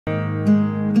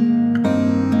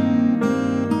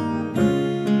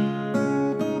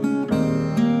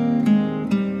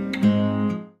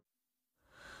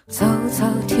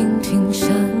停身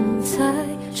在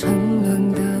沉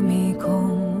沦的迷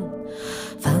宫，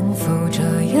反复着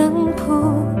言不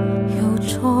由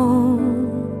衷。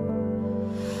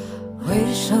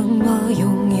为什么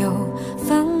拥有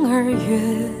反而越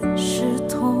是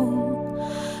痛？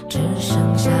只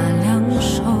剩下两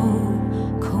手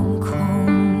空空。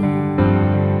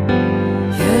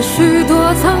也许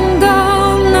躲藏的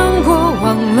难过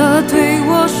忘了对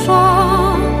我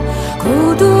说，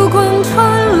孤独贯穿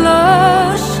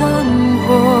了生活。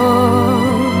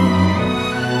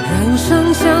人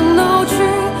生像闹剧，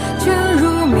卷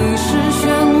入迷失漩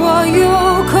涡，又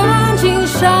困进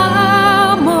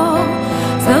沙漠，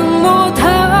怎么逃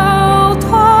脱？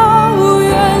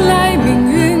原来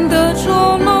命运的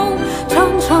捉弄，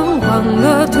常常忘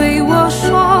了对我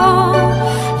说，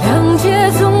两界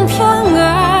总偏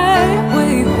爱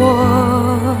为祸。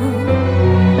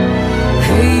黑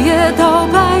夜到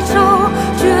白昼，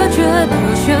决绝的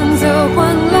选择换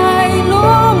来落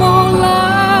寞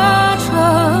拉扯，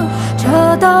这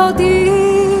到底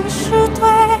是对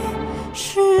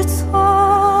是错？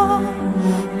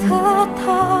他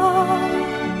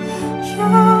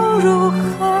又如何？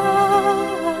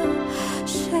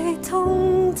谁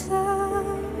懂得？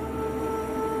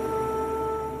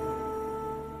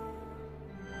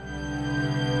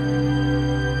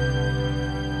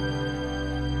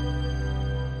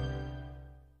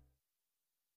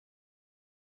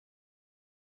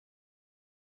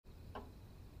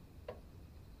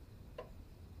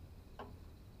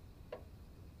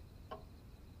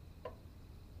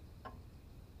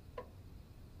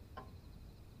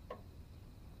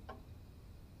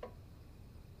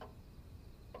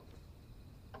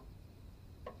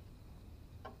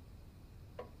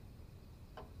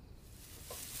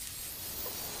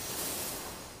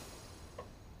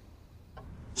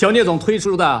小聂总推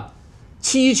出的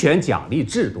期权奖励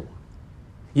制度，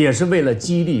也是为了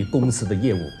激励公司的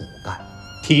业务骨干，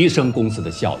提升公司的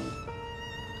效益。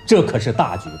这可是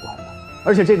大局观的，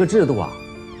而且这个制度啊，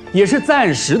也是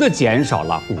暂时的减少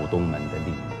了股东们的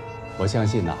利益。我相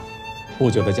信呐，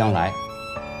不久的将来，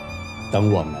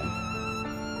等我们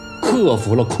克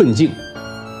服了困境，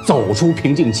走出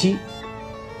瓶颈期，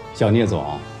小聂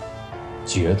总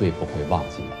绝对不会忘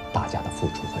记大家的付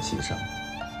出和牺牲。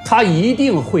他一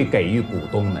定会给予股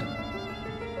东们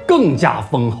更加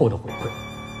丰厚的回馈。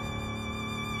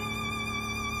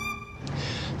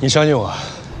你相信我，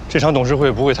这场董事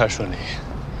会不会太顺利。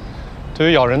对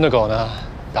于咬人的狗呢，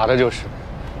打的就是；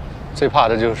最怕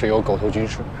的就是有狗头军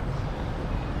师。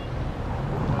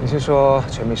你是说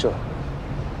全秘书？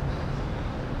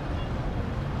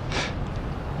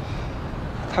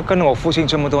他跟了我父亲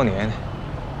这么多年，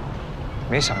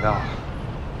没想到。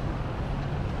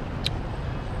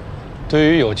对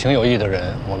于有情有义的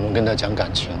人，我们跟他讲感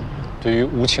情；对于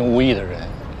无情无义的人，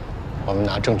我们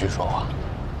拿证据说话。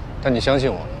但你相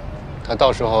信我，他到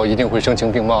时候一定会声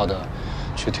情并茂的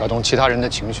去挑动其他人的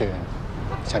情绪，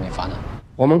向你发难。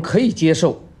我们可以接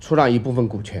受出让一部分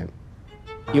股权，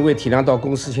因为体谅到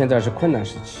公司现在是困难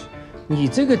时期。你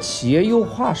这个企业优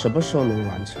化什么时候能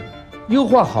完成？优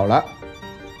化好了，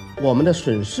我们的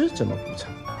损失怎么补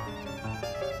偿？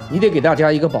你得给大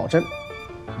家一个保证。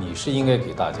你是应该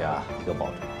给大家一个保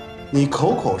证。你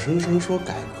口口声声说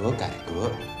改革改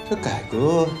革，这改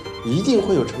革一定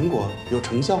会有成果、有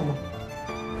成效吗？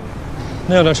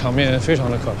那样的场面非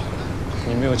常的可怕，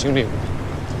你没有经历过。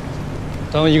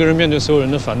当一个人面对所有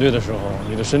人的反对的时候，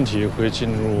你的身体会进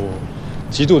入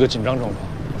极度的紧张状况，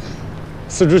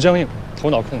四肢僵硬，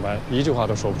头脑空白，一句话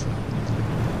都说不出来。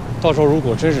到时候如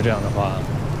果真是这样的话，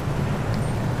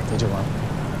你就完了。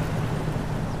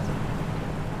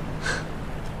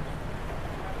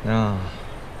那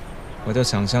我就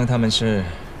想象他们是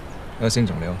恶性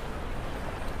肿瘤，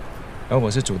而我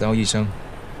是主刀医生，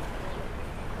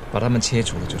把他们切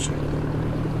除了就是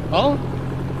了。啊？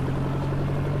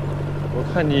我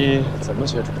看你怎么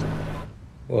切除的？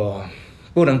我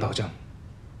不能保证。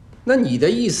那你的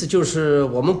意思就是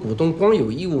我们股东光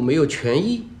有义务没有权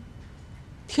益？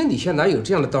天底下哪有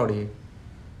这样的道理？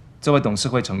作为董事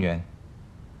会成员，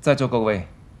在座各位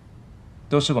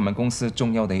都是我们公司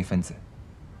重要的一份子。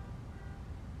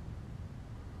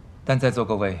但在座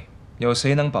各位，有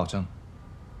谁能保证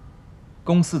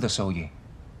公司的收益？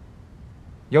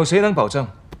有谁能保证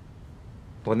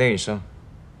我聂宇晟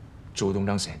主动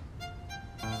让贤？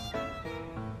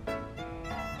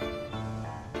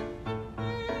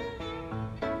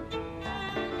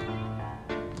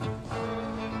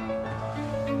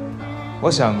我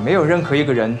想，没有任何一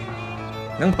个人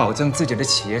能保证自己的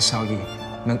企业效益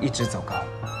能一直走高。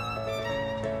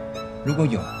如果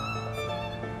有，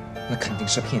那肯定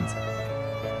是骗子。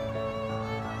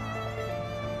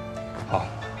好，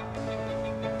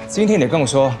今天你跟我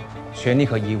说权利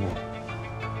和义务，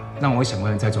那我想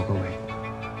问在座各位，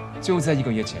就在1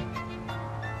个月前，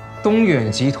东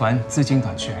远集团资金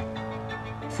短缺，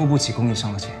付不起供应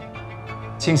商的钱，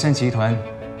庆盛集团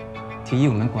提议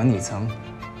我们管理层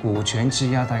股权质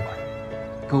押贷款，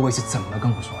各位是怎么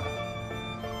跟我说的？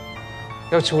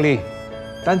要出力，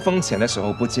但风险的时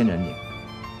候不见人影，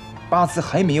八字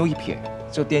还没有一撇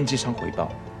就惦记上回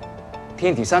报，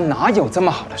天底下哪有这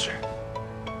么好的事？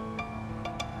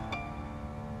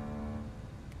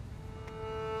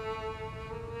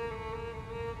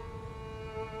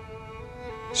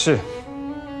是，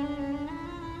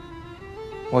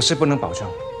我是不能保证，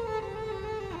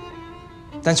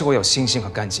但是我有信心和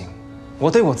干劲，我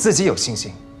对我自己有信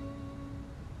心，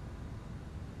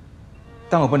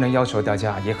但我不能要求大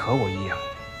家也和我一样。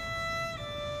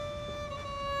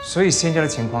所以现在的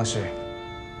情况是，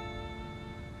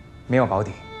没有保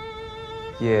底，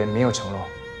也没有承诺。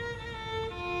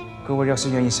各位要是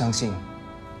愿意相信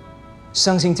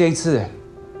这一次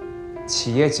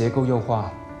企业结构优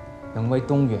化能为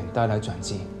东远带来转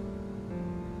机，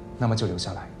那么就留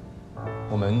下来，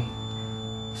我们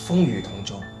风雨同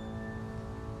舟，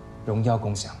荣耀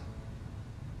共享。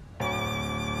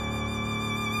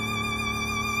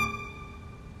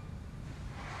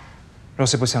若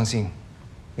是不相信，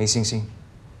没信心，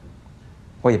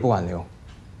我也不挽留，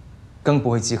更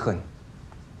不会记恨。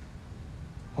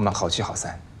我们好聚好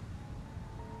散。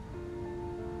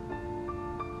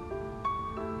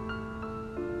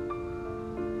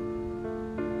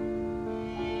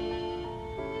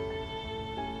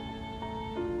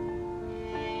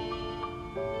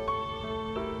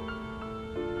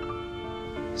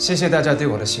谢谢大家对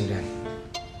我的信任。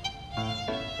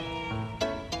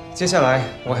接下来，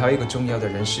我还有一个重要的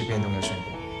人事变动要宣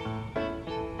布：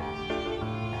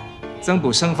增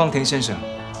补盛方田先生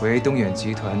为东远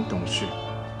集团董事，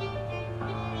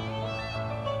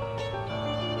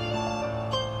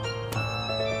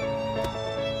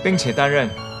并且担任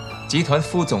集团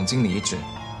副总经理一职。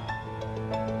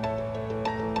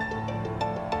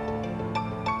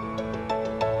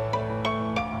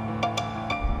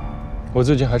我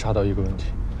最近还查到一个问题，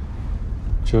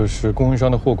就是供应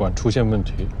商的货款出现问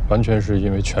题，完全是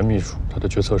因为全秘书他的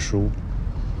决策失误，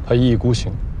他一意孤行，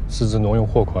私自挪用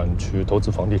货款去投资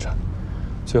房地产，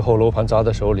最后楼盘砸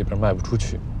在手里边卖不出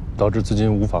去，导致资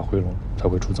金无法回笼，才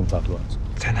会出这么大的乱子。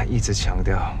但他一直强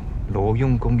调，挪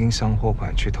用供应商货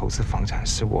款去投资房产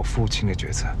是我父亲的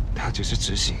决策，他只是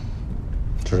执行。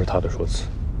这是他的说辞。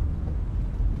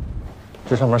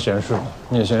这上面显示，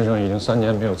聂先生已经3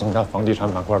年没有增加房地产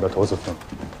板块的投资份额。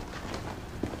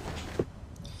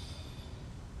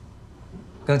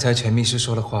刚才陈秘书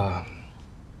说的话，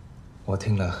我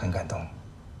听了很感动。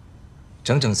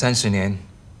整整30年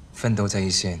奋斗在一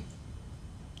线，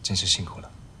真是辛苦了。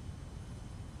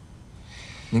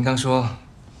您刚说，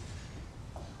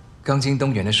刚进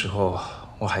东远的时候，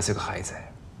我还是个孩子，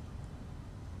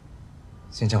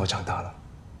现在我长大了，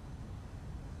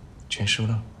全输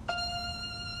了。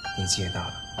年纪也大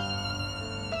了，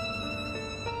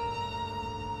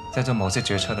在做某些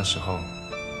决策的时候，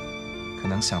可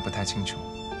能想不太清楚。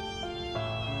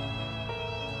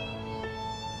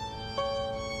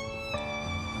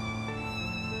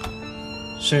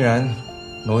虽然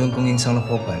挪用供应商的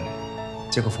货款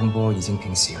这个风波已经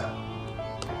平息了，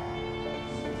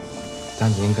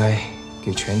但也应该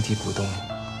给全体股东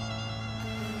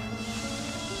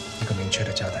一个明确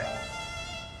的交代。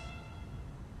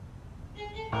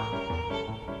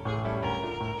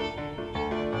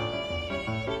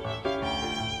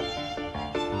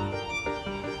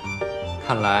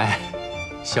看来，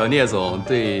小聂总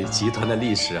对集团的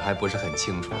历史还不是很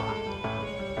清楚啊。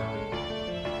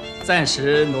暂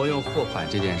时挪用货款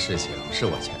这件事情是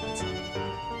我签的字，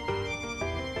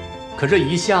可这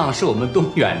一向是我们东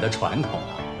远的传统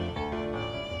啊。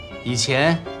以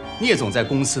前聂总在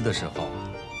公司的时候，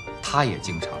他也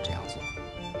经常这样做。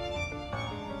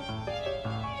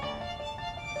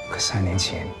可3年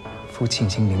前，父亲已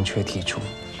经明确提出，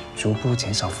逐步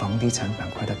减少房地产板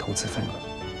块的投资份额。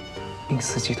并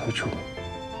伺机推出。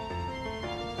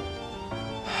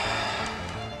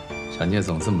小聂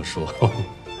总这么说，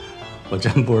我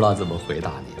真不知道怎么回答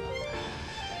你了。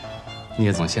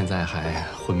聂总现在还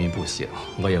昏迷不醒，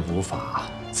我也无法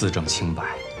自证清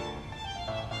白。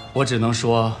我只能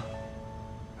说，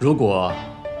如果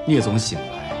聂总醒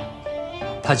来，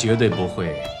他绝对不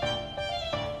会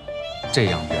这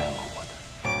样冤枉我的。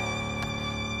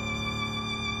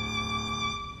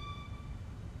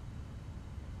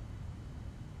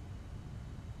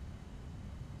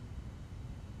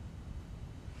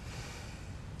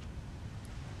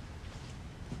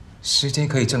时间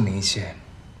可以证明一切，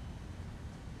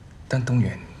但东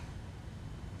远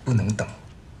不能等。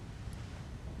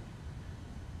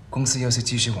公司要是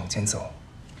继续往前走，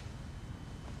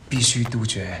必须杜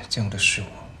绝这样的事物。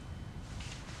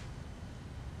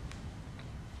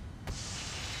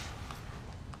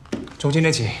从今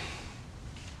天起，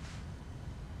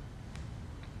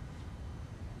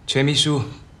全秘书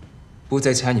不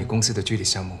再参与公司的具体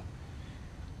项目，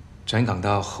转岗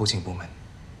到后勤部门。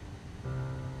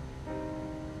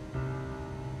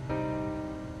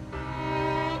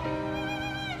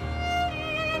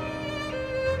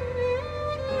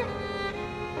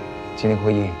今天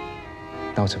会议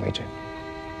到此为止，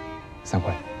散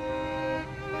会。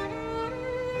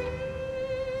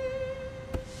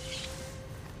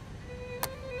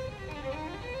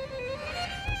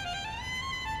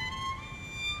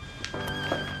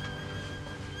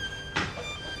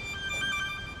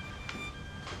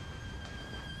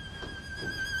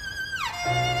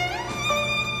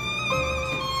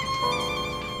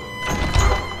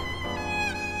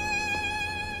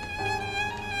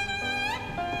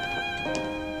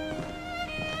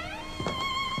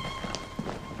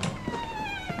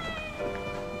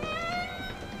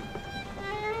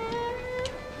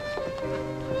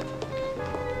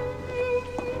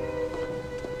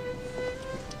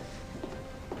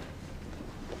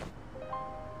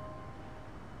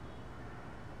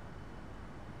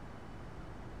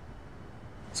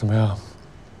怎么样？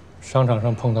商场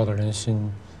上碰到的人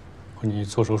心，和你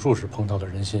做手术时碰到的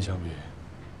人心相比，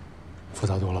复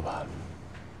杂多了吧？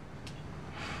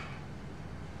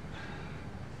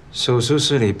手术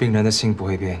室里病人的心不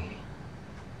会变，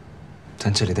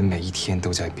但这里的每一天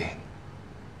都在变。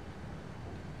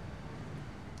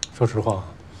说实话，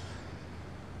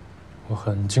我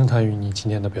很惊叹于你今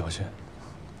天的表现。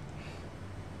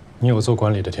你有做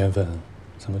管理的天分，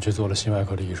怎么去做了心外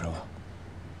科的医生啊？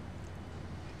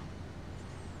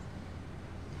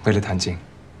为了谈静，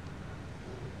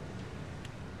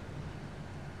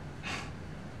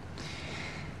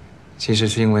其实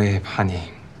是因为怕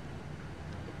你。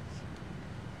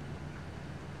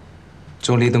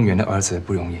做李东远的儿子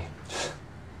不容易，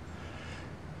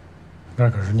那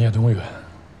可是聂东远，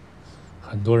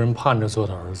很多人盼着做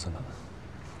他儿子呢。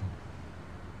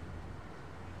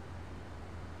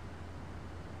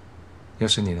要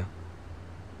是你呢？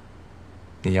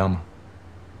你要吗？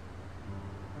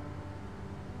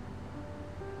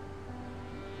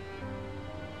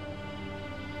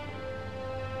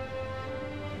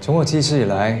从我记事以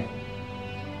来，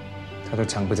他都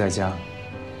常不在家。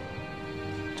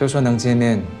就算能见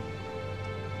面，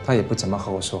他也不怎么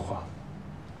和我说话。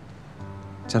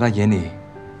在他眼里，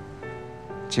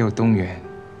只有东远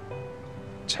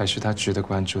才是他值得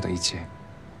关注的一切。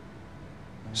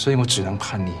所以我只能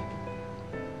叛逆，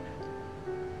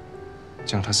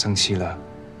这样他生气了，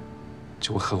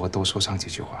就会和我多说上几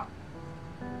句话。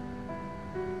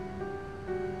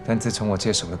但自从我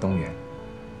接手了东远，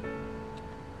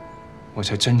我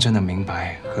才真正的明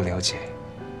白和了解，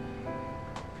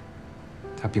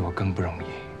他比我更不容易。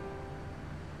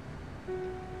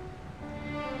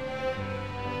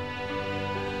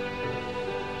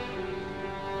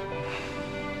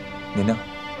你呢？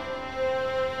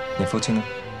你父亲呢？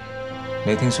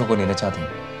没听说过你的家庭。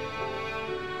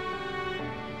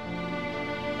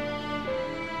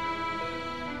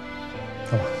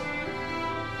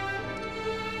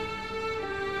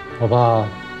我爸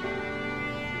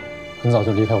很早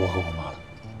就离开我和我妈了。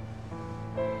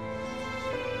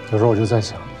有时候我就在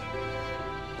想，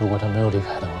如果他没有离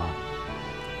开的话，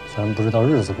虽然不知道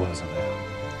日子过得怎么样，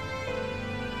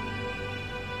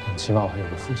但起码我还有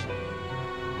个父亲。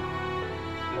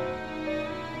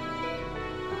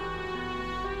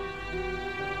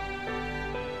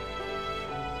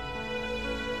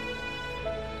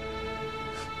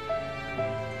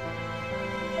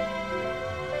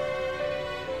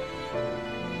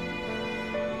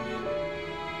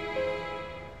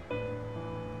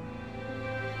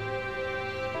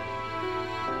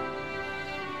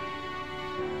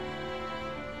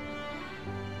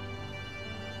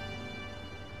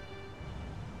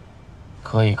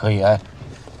可以可以，哎，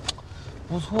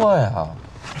不错呀。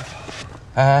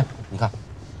哎，你看，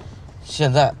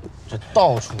现在这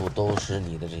到处都是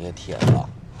你的这些帖子。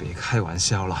别开玩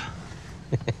笑了，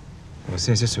我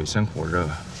现在是水深火热。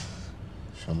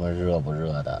什么热不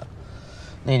热的？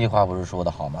那句话不是说得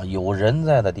好吗？有人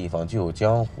在的地方就有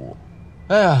江湖。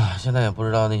哎呀，现在也不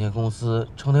知道那些公司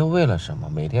成天为了什么，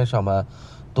每天上班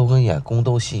都跟演宫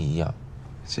斗戏一样。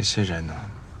这些人啊，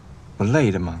不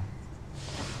累的吗？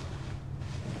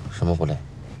什么不累？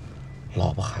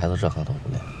老婆孩子这行都不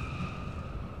累。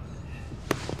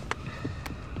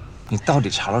你到底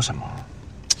查了什么？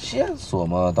线索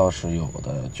嘛倒是有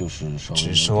的，就是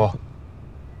直说。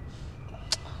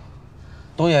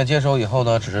东远接手以后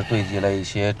呢，只是对接了一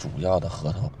些主要的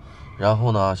合同，然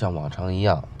后呢，像往常一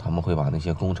样，他们会把那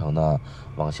些工程呢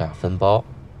往下分包，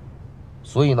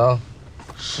所以呢，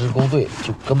施工队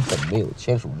就根本没有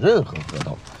签署任何合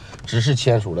同，只是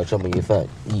签署了这么一份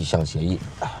意向协议。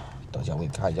等一下我给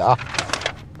你看一下啊。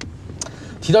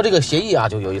提到这个协议啊，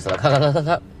就有意思了，看，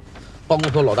办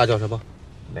公头老大叫什么？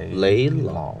雷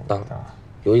老大，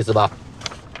有意思吧？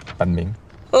本名？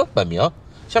本名。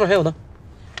下面还有呢，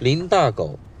林大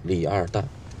狗、李二蛋。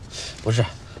不是，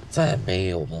再没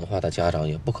有文化的家长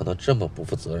也不可能这么不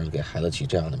负责任给孩子起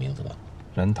这样的名字吧？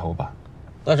人头吧？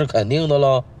那是肯定的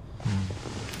喽。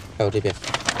还有这边，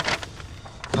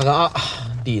看看啊，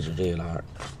地址这一栏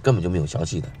根本就没有详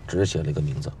细的，只写了一个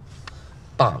名字：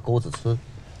大沟子村。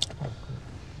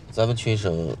咱们群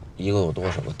省一共有多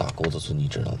少个大沟子村，你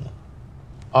知道吗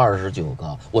？29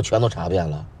个，我全都查遍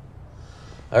了。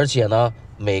而且呢，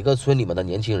每个村里面的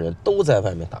年轻人都在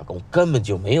外面打工，根本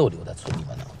就没有留在村里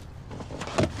面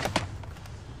的。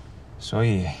所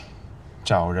以，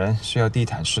找人需要地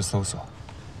毯式搜索。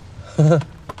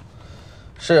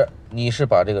是，你是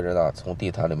把这个人啊从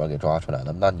地毯里面给抓出来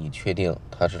的，那你确定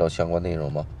他知道相关内容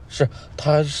吗？是，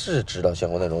他是知道相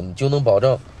关内容，你就能保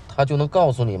证他就能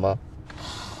告诉你吗？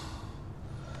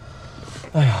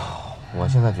哎呀，我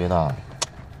现在觉得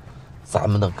咱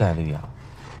们的概率啊，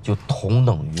就同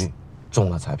等于中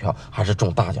了彩票还是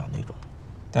中大奖那种。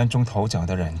但中头奖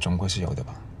的人总归是有的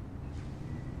吧？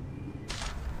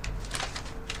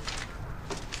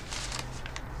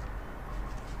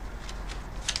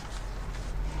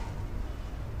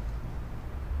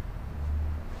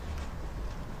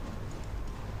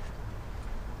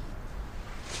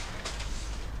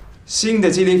新的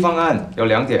激励方案有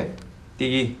2点：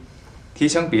第一，提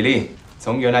成比例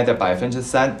从原来的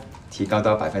3%提高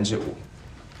到5%；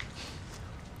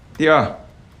第二，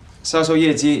销售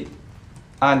业绩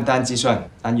按单计算，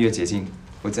按月结清，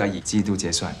不再以季度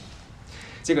结算。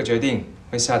这个决定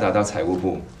会下达到财务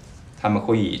部，他们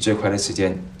会以最快的时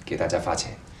间给大家发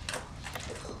钱。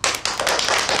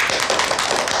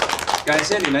感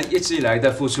谢你们一直以来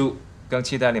的付出，更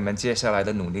期待你们接下来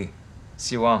的努力。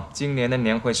希望今年的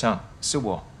年会上是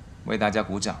我为大家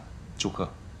鼓掌祝贺。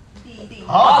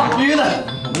好，必须的，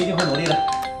我们一定会努力的。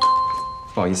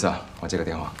不好意思啊，我接个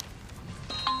电话。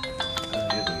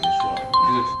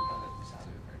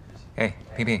哎，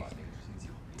萍萍，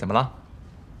怎么了？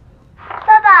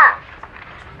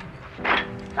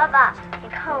爸爸，你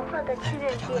看我画的志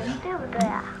愿篇对不对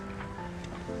啊？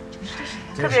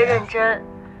特别认真，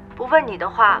不问你的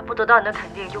话，不得到你的肯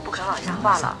定就不肯往下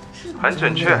画了。很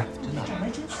准确。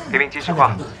萍萍继续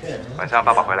画，晚上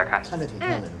爸爸回来看。晚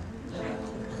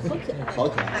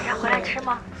上回来吃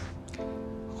吗？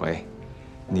回，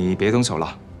你别动手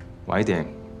了，晚一点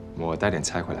我带点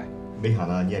菜回来。没想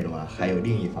到聂总啊，还有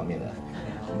另一方面的。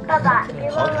爸爸，别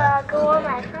忘了给我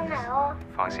买酸奶哦。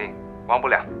放心，忘不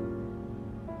了。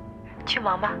去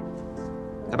忙吧。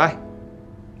拜拜，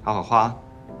好好画啊。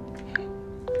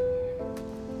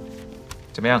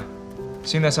怎么样？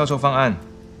新的销售方案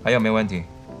还有没有问题？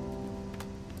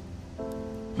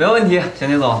没有问题，沈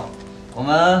铁总，我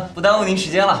们不耽误您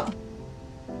时间了。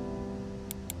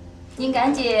您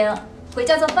赶紧回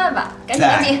家做饭吧，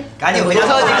赶紧，赶紧回家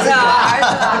做饭啊，儿子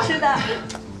好吃的。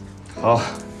好，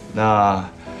那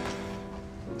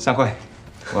散会，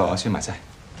我要去买菜。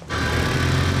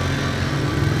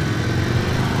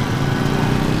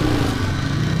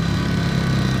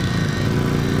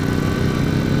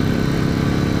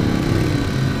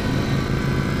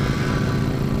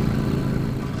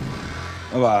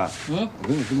老板，我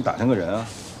跟你打听个人啊。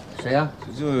谁呀？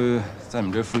就在你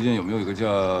们这附近有没有一个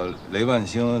叫雷万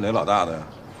兴、雷老大的呀？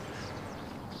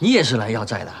你也是来要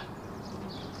债的？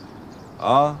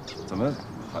啊？怎么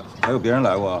还有别人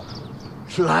来过？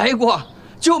来过，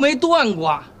就没断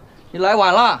过。你来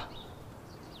晚了，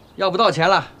要不到钱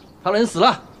了，他人死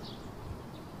了。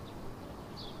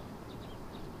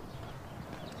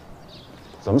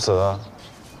怎么死的？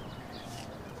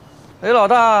雷老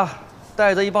大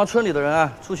带着一帮村里的人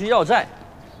啊出去要债，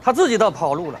他自己倒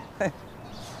跑路了。嘿，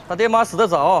他爹妈死得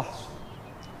早，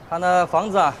他那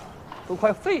房子啊都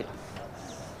快废了。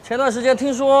前段时间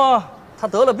听说他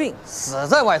得了病，死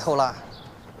在外头了。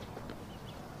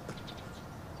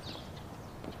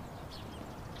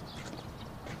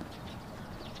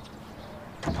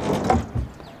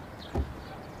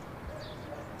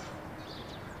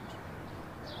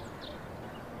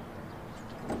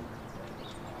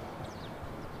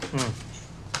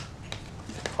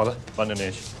好的，晚点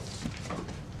联系。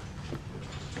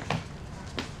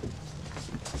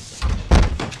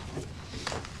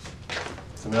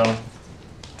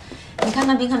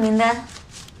的宾客名单，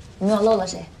有没有漏了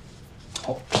谁？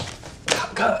好，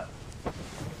看看。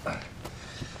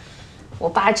我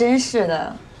爸真是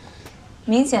的，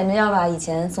明显着要把以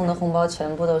前送的红包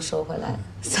全部都收回来，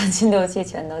三亲六戚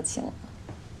全都请了。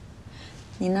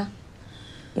你呢？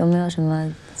有没有什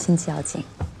么亲戚要请？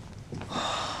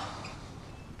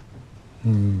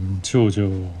舅舅、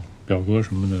表哥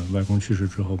什么的，外公去世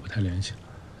之后不太联系了。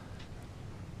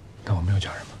但我没有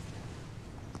家人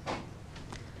嘛。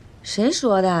谁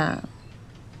说的？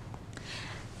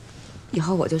以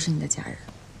后我就是你的家人。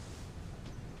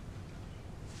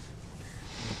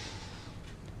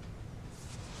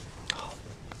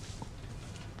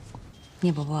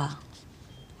聂伯伯，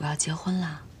我要结婚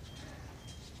了。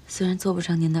虽然做不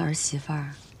上您的儿媳妇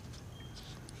儿，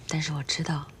但是我知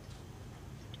道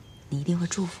你一定会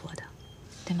祝福我的，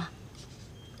对吗？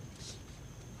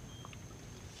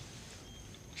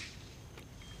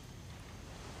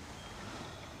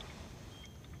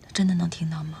他真的能听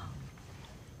到吗？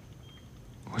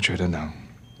我觉得能。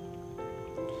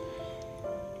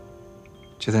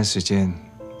这段时间，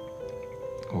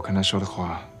我跟他说的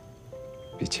话，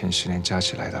比前10年加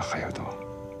起来的还要多。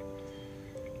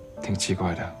挺奇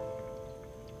怪的，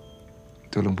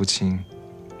都弄不清，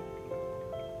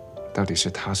到底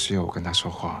是他需要我跟他说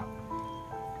话，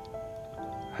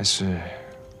还是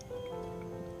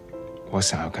我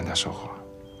想要跟他说话。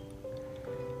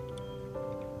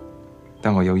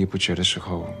当我犹豫不决的时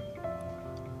候，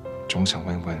总想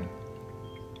问问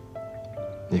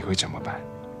你会怎么办？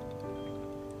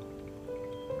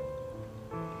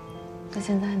那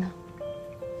现在呢？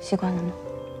习惯了吗？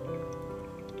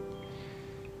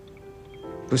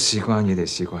不习惯也得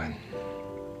习惯。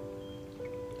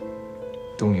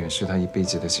东远是他一辈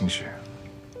子的心血，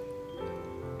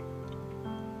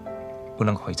不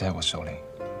能毁在我手里。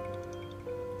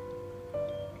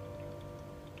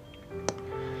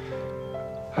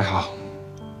还好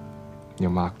有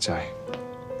Mark 在，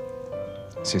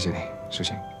谢谢你，苏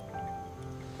晴。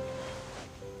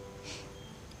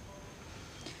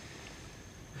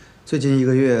最近1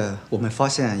个月，我们发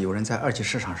现有人在2级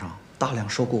市场上大量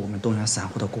收购我们东源散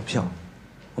户的股票。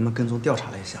我们跟踪调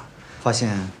查了一下，发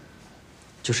现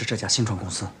就是这家新创公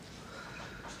司。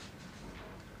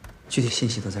具体信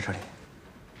息都在这里。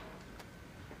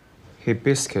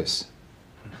Hibiscus，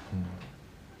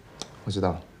 我知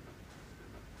道。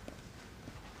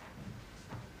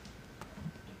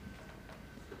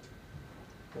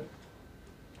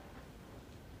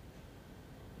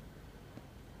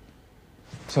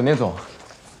小聂总，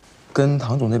跟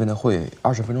唐总那边的会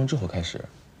20分钟之后开始。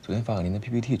昨天发给您的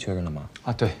PPT 确认了吗？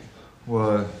啊，对，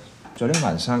我昨天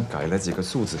晚上改了几个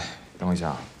数字，等我一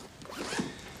下。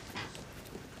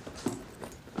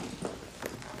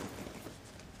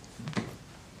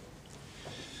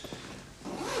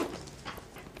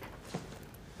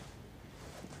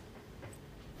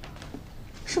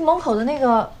是门口的那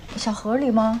个小盒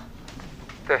里吗？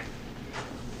对。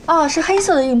啊，是黑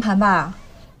色的硬盘吧？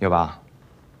有吧？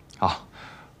好，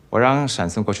我让闪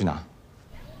送过去拿。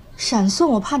闪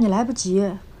送我怕你来不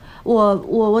及，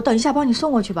我等一下帮你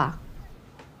送过去吧。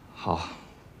好。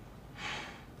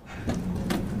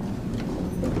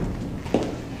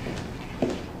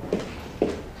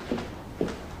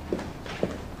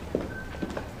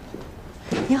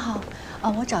你好，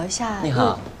啊，我找一下。你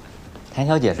好，谭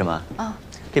小姐是吗？啊，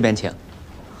这边请。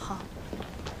好。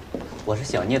我是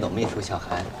小聂总秘书小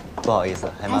韩，不好意思，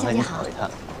还麻烦你跑一趟。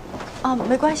啊，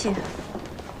没关系。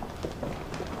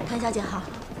谭小姐好。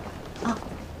啊。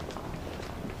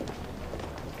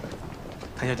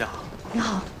谭小姐好。你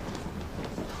好。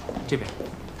这边，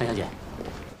谭小姐。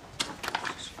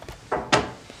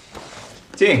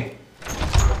进。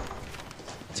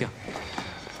请。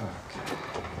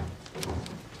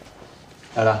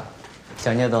来了，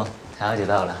小聂总，谭小姐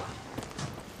到了。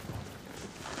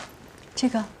这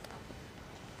个。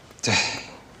对，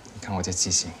你看我这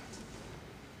记性。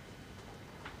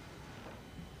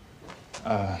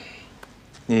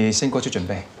你先过去准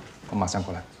备，我马上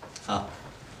过来。好。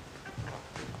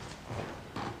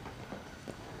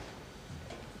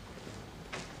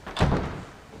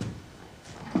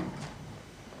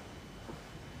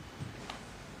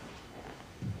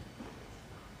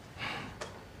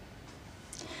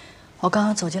我刚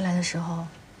刚走进来的时候，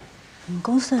你们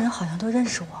公司的人好像都认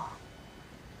识我。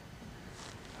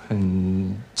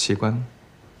很奇怪吗？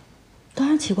当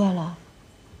然奇怪了，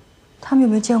他们又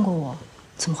没见过我，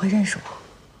怎么会认识我？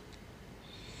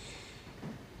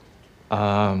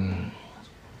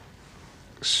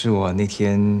是我那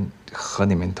天和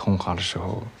你们通话的时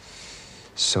候，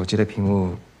手机的屏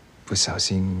幕不小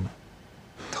心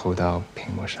投到屏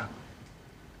幕上。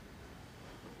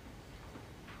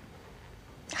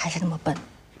还是那么笨。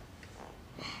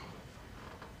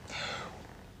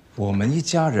我们一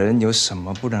家人有什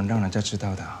么不能让人家知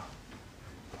道的？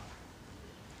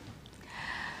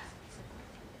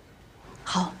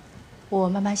好，我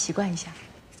慢慢习惯一下。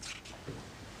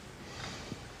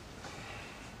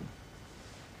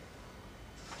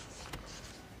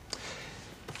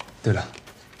对了，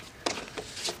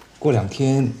过2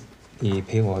天你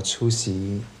陪我出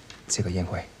席这个宴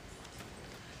会。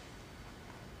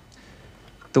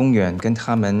东远跟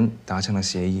他们达成了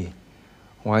协议，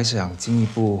我还想进一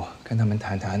步跟他们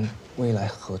谈谈未来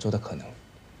合作的可能。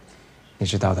你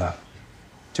知道的，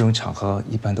这种场合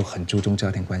一般都很注重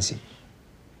家庭关系，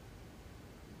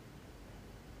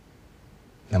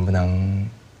能不能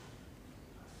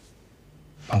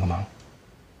帮个忙？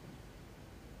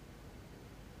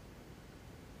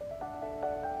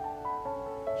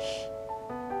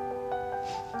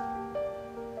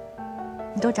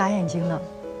你都眨眼睛了，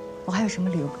我还有什么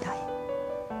理由不答应？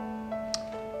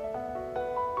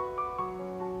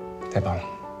太棒了！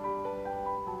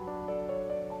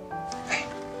哎，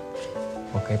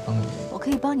我可以帮你。我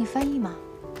可以帮你翻译吗？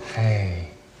哎，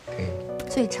可以。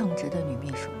最称职的女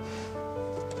秘书，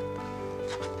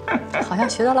好像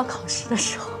学到了考试的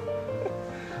时候。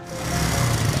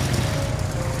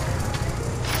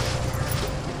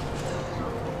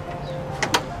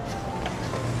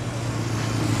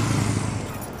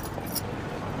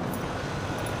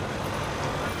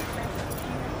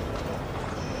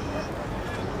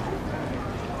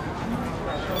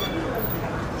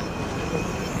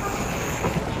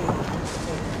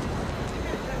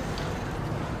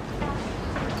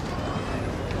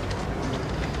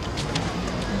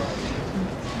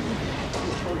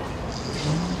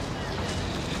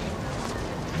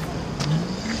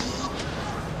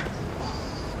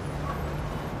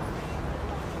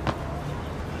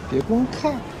别光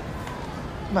看，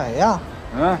买呀！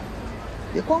嗯，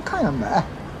别光看呀，买。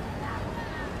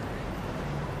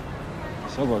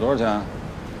小狗多少钱？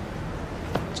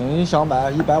整一想买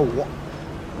150。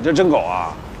你这真狗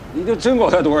啊！你这真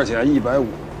狗才多少钱？150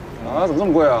啊？怎么这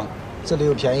么贵啊？这里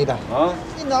有便宜的啊！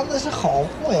你拿的是好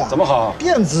货呀！怎么好？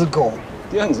电子狗。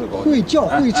电子狗会叫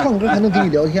会唱歌，还能跟你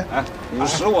聊天。哎，你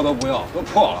使我都不要，都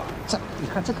破了。这你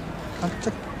看这个，看这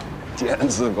个。电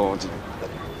子狗这。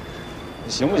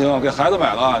行不行？给孩子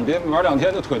买了，你别玩2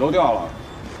天就腿都掉了。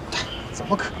怎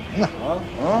么可能呢？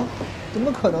怎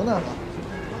么可能呢？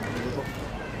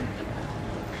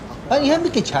哎，你还没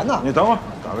给钱呢。你等会儿，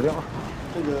打个电话。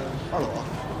这个2楼啊。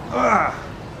哎，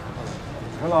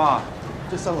陈总，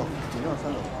这3楼，你让3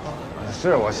楼啊。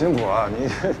是我辛苦啊，你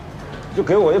就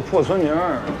给我一破村名，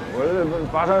我这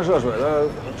跋山涉水的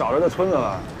找着这村子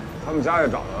了，他们家也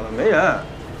找着了，没人。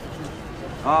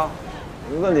啊，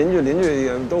你问邻居，邻居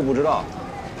也都不知道。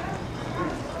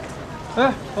哎，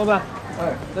老板，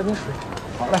哎，来瓶水。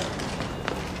好嘞。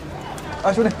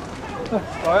哎，兄弟，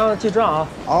老样记账啊。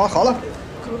啊，好了。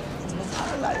哥，怎么才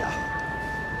来呀？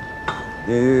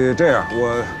你这样，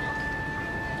我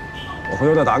回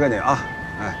头再打给你啊。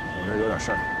哎，我这有点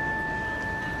事儿。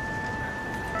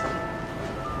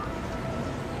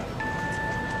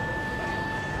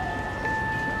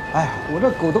哎，我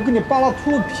这狗都给你扒拉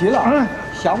秃皮了，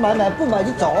想买买，不买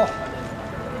就走。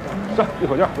这一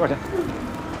口价多少钱？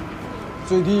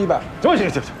最低100。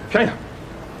行，便宜点。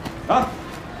啊？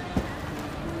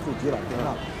最低了，别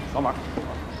了。扫码。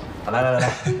好，来，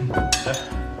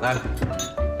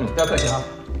不要客气啊，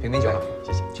瓶酒，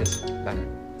谢谢，cheers，来。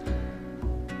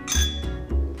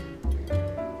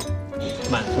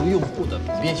满足用户的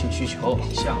普遍性需求，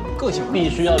向个性必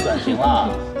须要转型了。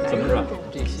怎么转？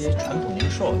这些传统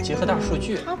零售结合大数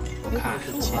据，我看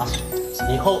是前期，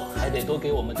以后还得多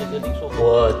给我们这些零售。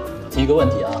我提个问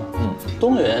题啊，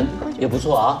东源也不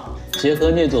错啊，结合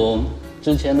聂总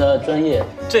之前的专业，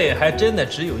这还真的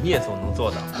只有聂总能做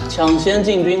到，抢先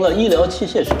进军了医疗器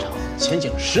械市场，前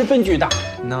景十分巨大。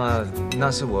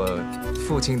那是我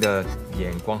父亲的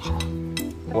眼光好，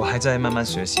我还在慢慢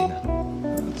学习呢。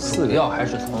主要还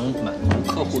是从满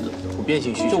足客户的普遍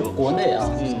性需求。就国内啊，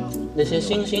那些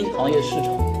新兴行业市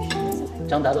场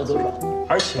将达到多少？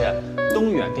而且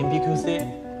东远跟 BQC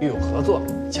又有合作，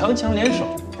强联手。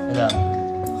真的，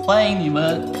欢迎你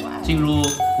们进入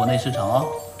国内市场哦。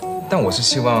但我是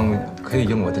希望可以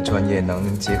用我的专业，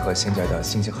能结合现在的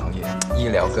新兴行业，医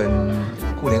疗跟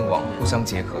互联网互相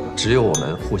结合。只有我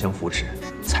们互相扶持，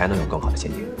才能有更好的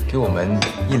前景，给我们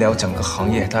医疗整个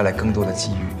行业带来更多的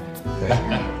机遇。对，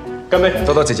干杯！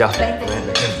多多指教。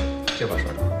这把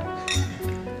说的。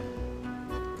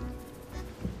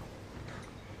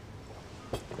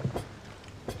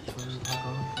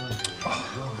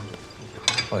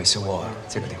不好意思，我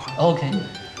接个电话。OK。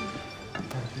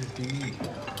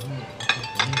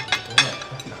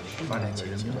发展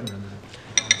前景。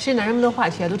其实男人们的话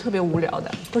题啊都特别无聊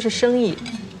的，都是生意。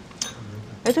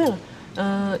哎，对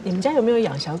了，你们家有没有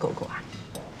养小狗狗啊？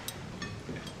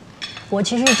我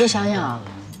其实一直想养，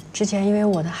之前因为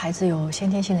我的孩子有先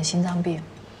天性的心脏病，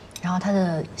然后他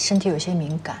的身体有些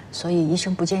敏感，所以医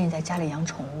生不建议在家里养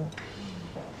宠物。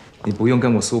你不用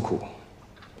跟我诉苦，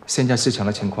现在市场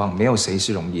的情况没有谁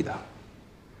是容易的。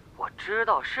我知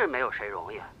道是没有谁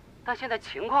容易，但现在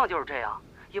情况就是这样，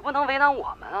也不能为难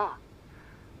我们啊。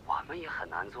我们也很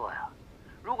难做呀。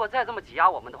如果再这么挤压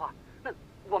我们的话，那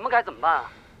我们该怎么办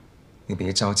啊？你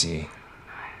别着急，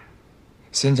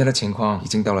现在的情况已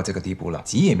经到了这个地步了，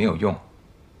急也没有用。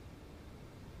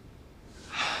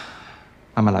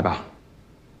慢慢来吧，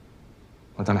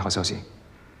我等你好消息。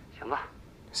行吧，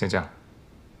先这样。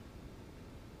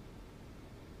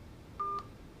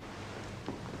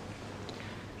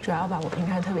主要吧，我平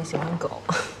常特别喜欢狗。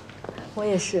我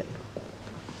也是。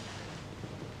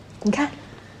你看，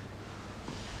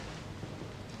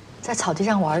在草地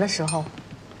上玩的时候，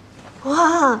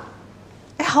哇，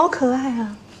哎，好可爱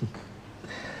啊！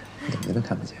你怎么没能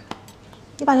看不见？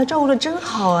你把它照顾得真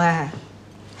好哎，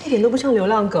一点都不像流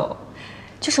浪狗。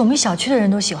就是我们小区的人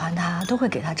都喜欢它，都会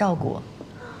给它照顾。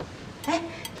哎，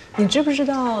你知不知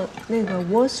道那个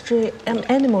Wall Street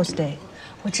Animals Day？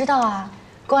 我知道啊，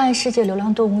关爱世界流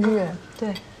浪动物日。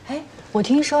对。哎，我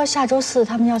听说下周4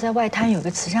他们要在外滩有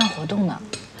个慈善活动呢，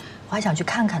我还想去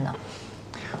看看呢。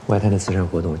外滩的慈善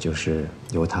活动就是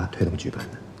由他推动举办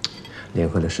的，联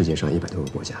合了世界上100多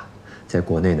个国家，在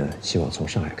国内呢，希望从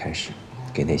上海开始，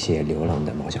给那些流浪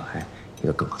的毛小孩一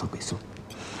个更好的归宿。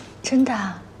真的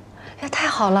啊？哎，太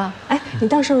好了！哎，你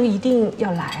到时候一定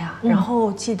要来啊，然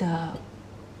后记得，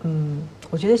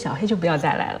我觉得小黑就不要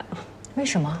带来了。为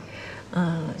什么？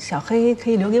小黑可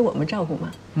以留给我们照顾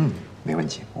吗？没问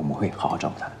题，我们会好好照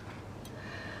顾他的。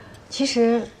其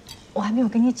实我还没有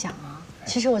跟你讲啊。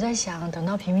其实我在想，等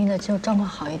到平平的就状况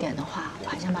好一点的话，我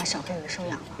还想把小黑给收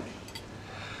养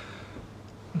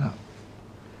了。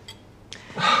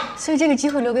所以这个机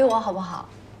会留给我好不好？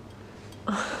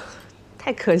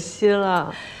太可惜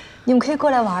了。你们可以过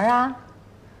来玩啊。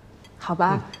好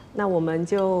吧，那我们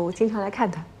就经常来看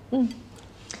他。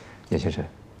叶先生，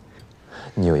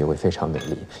你有一位非常美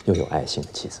丽又有爱心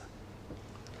的妻子，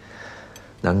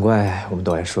难怪我们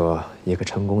都爱说，一个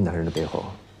成功男人的背后，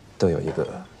都有一个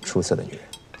出色的女人。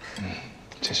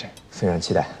谢谢。非常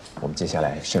期待我们接下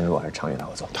来深入而长远的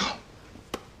合作。好，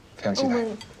非常期待。我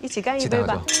们一起干一杯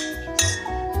吧。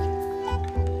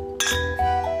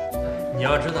你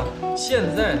要知道，现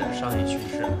在的商业趋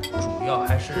势主要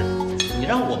还是你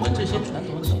让我们这些传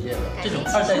统企业，这种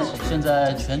2代企，现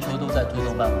在全球都在推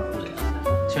动万物互联。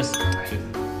确实，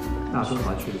大中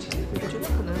华区的企业，我觉得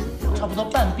可能差不多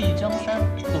半壁江山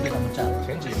都被他们占了。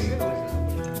前几名都是。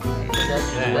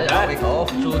大家胃口，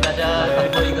祝大家度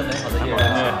过一个美好的夜晚。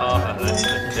好，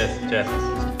谢谢。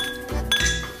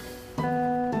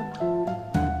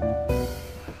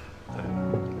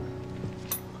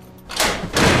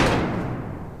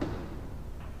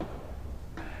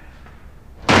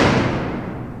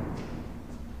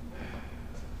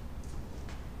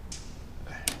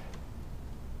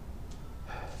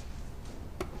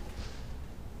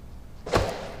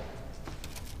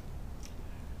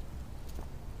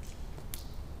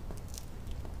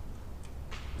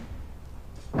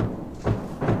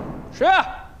谁啊？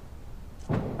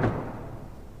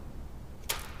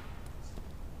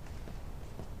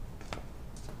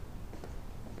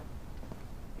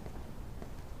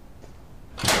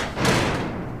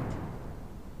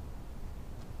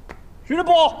徐志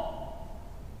波。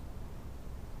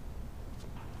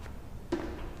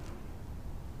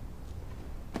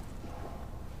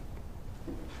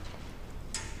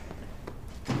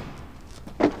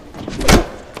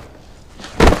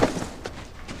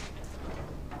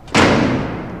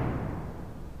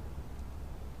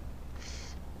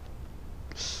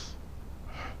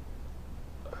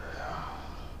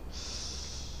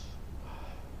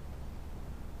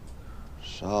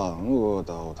善恶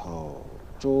到头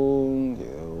终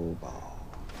有报，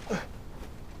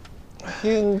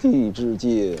天地之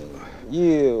间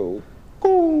有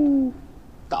公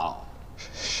道。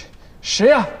谁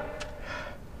呀？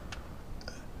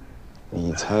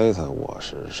你猜猜我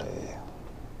是谁呀？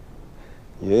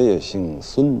爷爷姓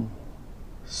孙。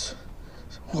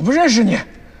我不认识你。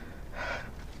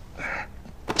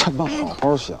他妈好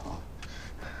好想。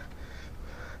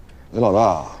李老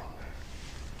大，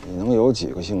你能有几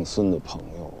个姓孙的朋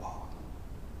友啊？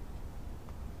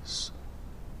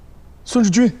孙志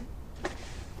军，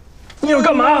你要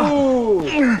干嘛？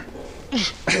哎呀，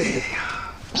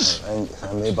看来你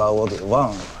还没把我给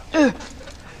忘了。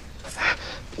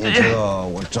你知道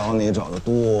我找你找的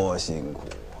多辛苦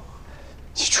啊！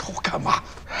你找我干嘛？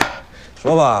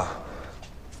说吧，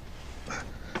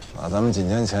把咱们几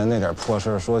年前那点破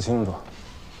事说清楚。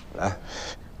来，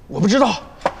我不知道，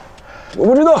我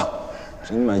不知道，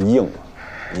真妈硬啊！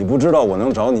你不知道我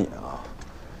能找你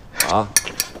啊？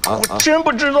我真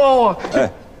不知道啊！哎，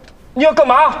你要干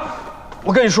嘛？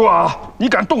我跟你说啊，你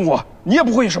敢动我，你也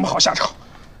不会有什么好下场。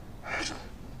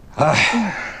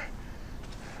哎，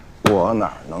我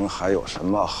哪能还有什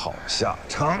么好下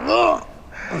场啊？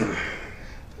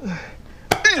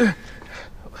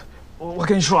我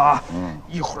跟你说啊，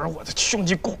一会儿我的兄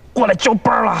弟过来交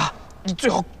班了，你最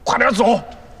好快点走。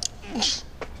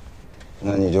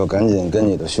那你就赶紧跟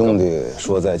你的兄弟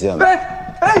说再见吧。哎，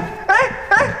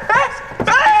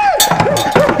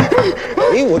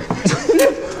我，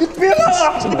你别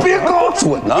了，你别搞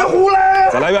准呢，别胡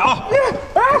来！再来一遍啊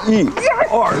！1、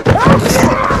2、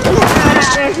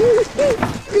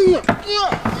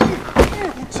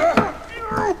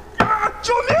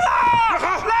救命啊！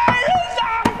来人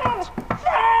呐！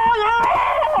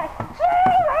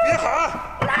别喊！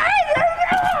来人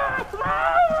呐！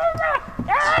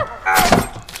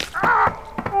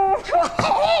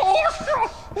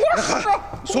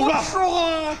说吧。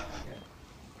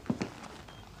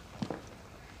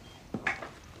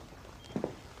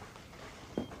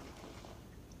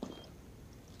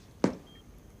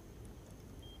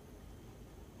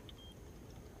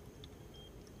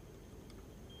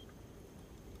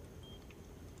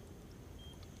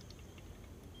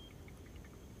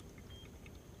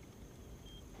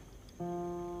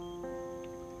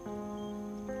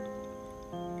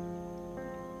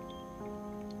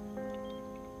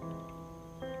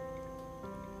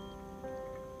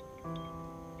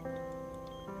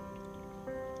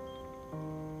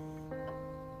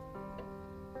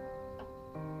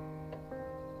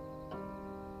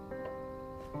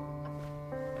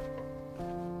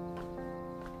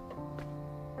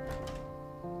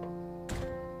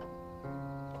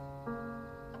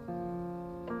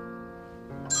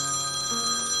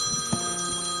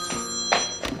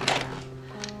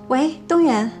喂，东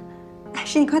远，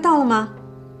是你快到了吗？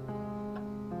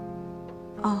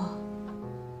哦，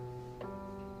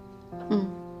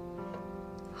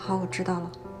好，我知道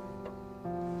了。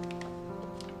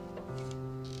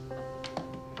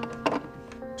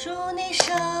祝你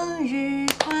生日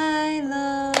快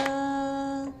乐！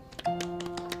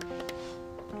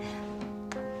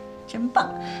真棒，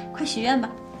快许愿吧。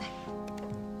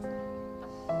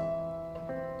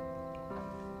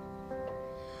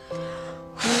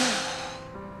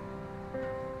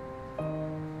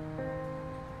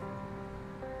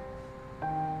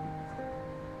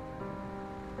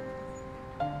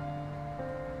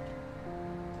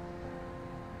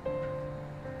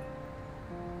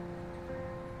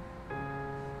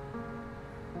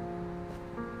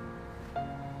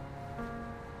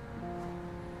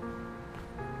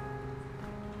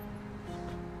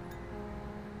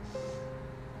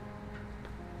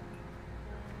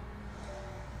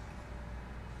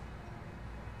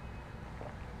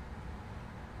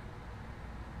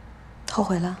后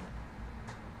悔了？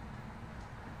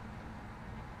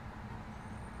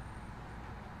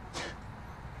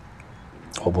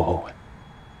我不后悔。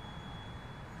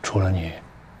除了你，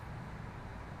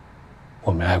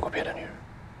我没爱过别的女人。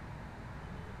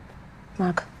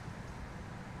Mark，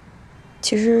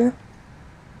 其实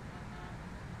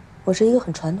我是一个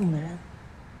很传统的人。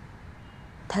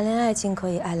谈恋爱尽可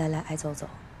以爱来来爱走走，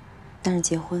但是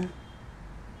结婚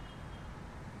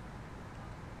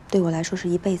对我来说是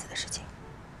一辈子的事情。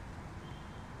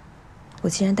我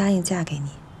既然答应嫁给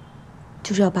你，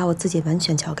就是要把我自己完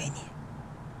全交给你。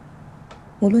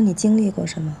无论你经历过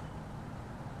什么，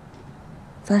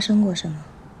发生过什么，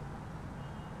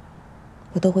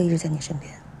我都会一直在你身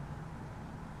边，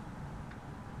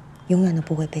永远都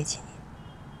不会背弃你。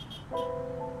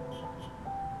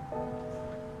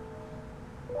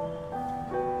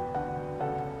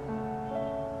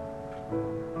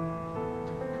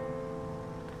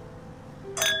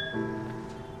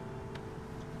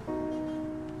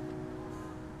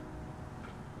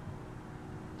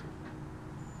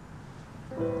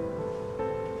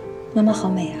妈妈好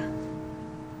美啊！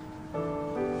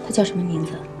她叫什么名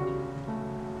字？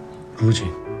如锦，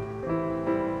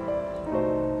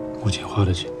木槿花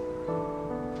的锦。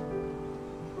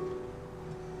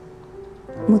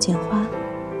木槿花，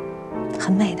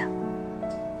很美的，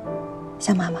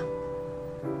像妈妈。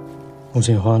木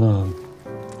槿花呢，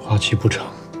花期不长，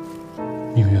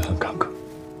命运很坎坷。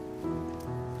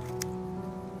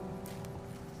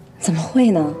怎么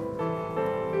会呢？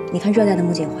你看热带的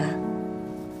木槿花，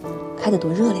开得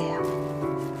多热烈呀！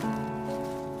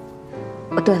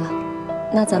对了，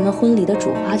那咱们婚礼的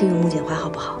主花就用木槿花好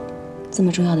不好？这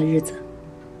么重要的日子，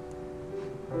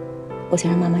我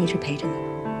想让妈妈一直陪着你，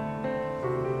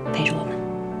陪着我们。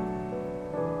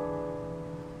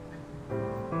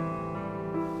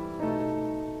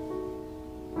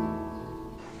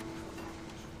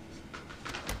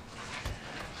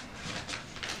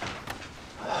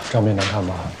账面难看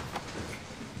吧？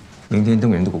明天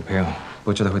动员的股票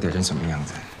不知道会跌成什么样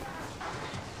子。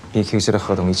BQC 的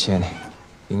合同一签，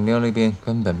饮料那边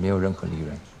根本没有任何利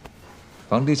润，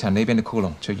房地产那边的窟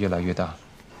窿却越来越大。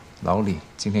老李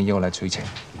今天又来催钱，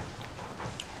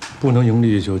不能盈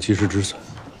利就及时止损。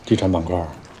地产板块，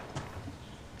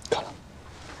看了。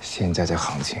现在这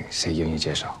行情，谁愿意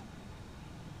接手？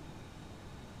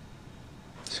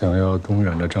想要东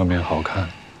远的账面好看，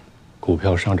股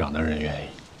票上涨的人愿意。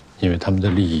因为他们的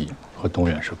利益和东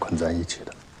远是捆在一起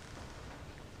的。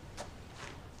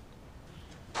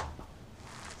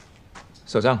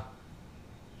首长，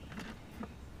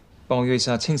帮我约一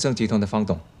下庆盛集团的方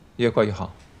董，越快越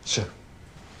好。是。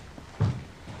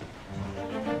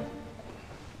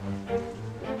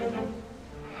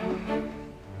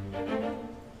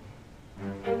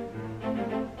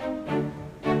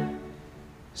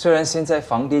虽然现在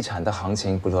房地产的行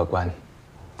情不乐观，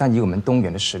但以我们东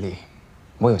远的实力，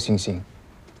我有信心，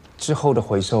之后的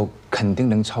回收肯定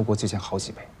能超过之前好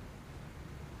几倍。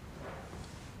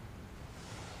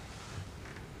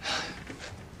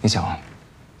你想啊，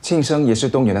庆生也是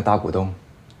东远的大股东，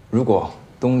如果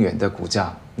东远的股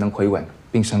价能回稳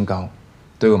并升高，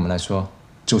对我们来说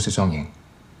就是双赢。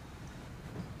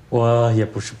我也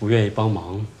不是不愿意帮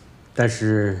忙，但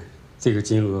是这个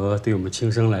金额对我们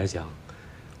庆生来讲，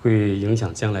会影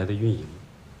响将来的运营。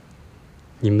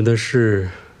你们的事，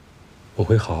我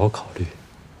会好好考虑，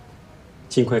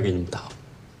尽快给你们答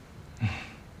复。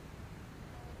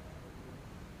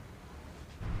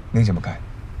您怎么看？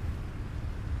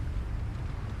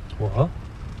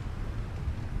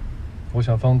我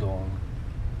想方董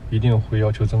一定会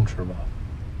要求增持吧。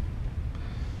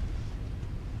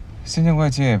现在外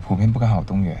界普遍不看好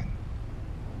东远，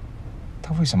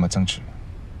他为什么增持？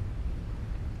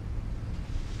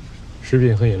食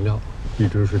品和饮料一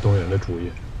直是东远的主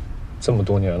业，这么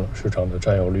多年了，市场的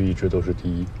占有率一直都是第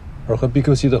一。而和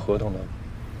BQC 的合同呢，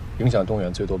影响东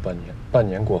远最多半年，半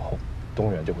年过后，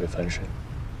东远就会翻身。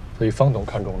所以方董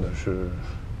看重的是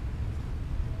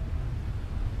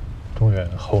东远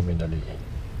后面的利益。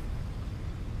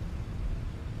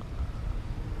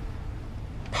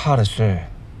怕的是，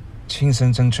庆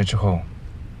生增持之后，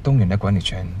东远的管理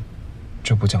权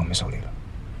就不在我们手里了。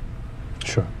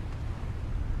是。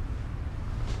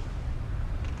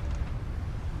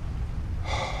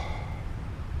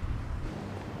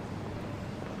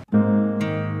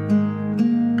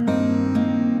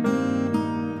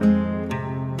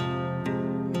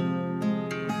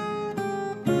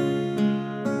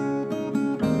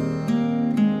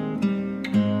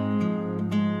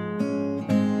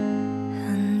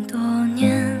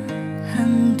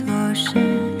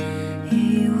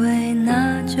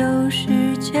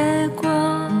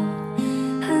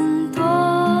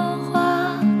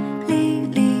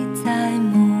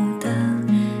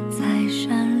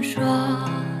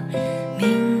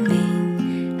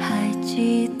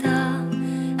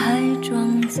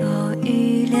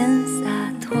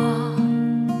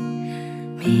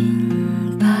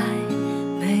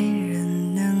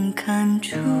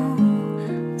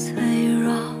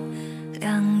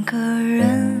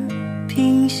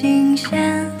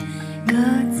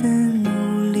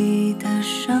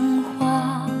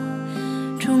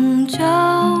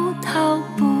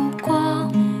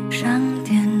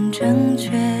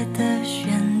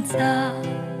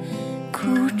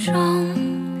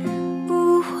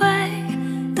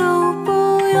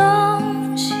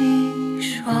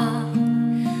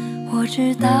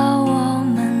知道我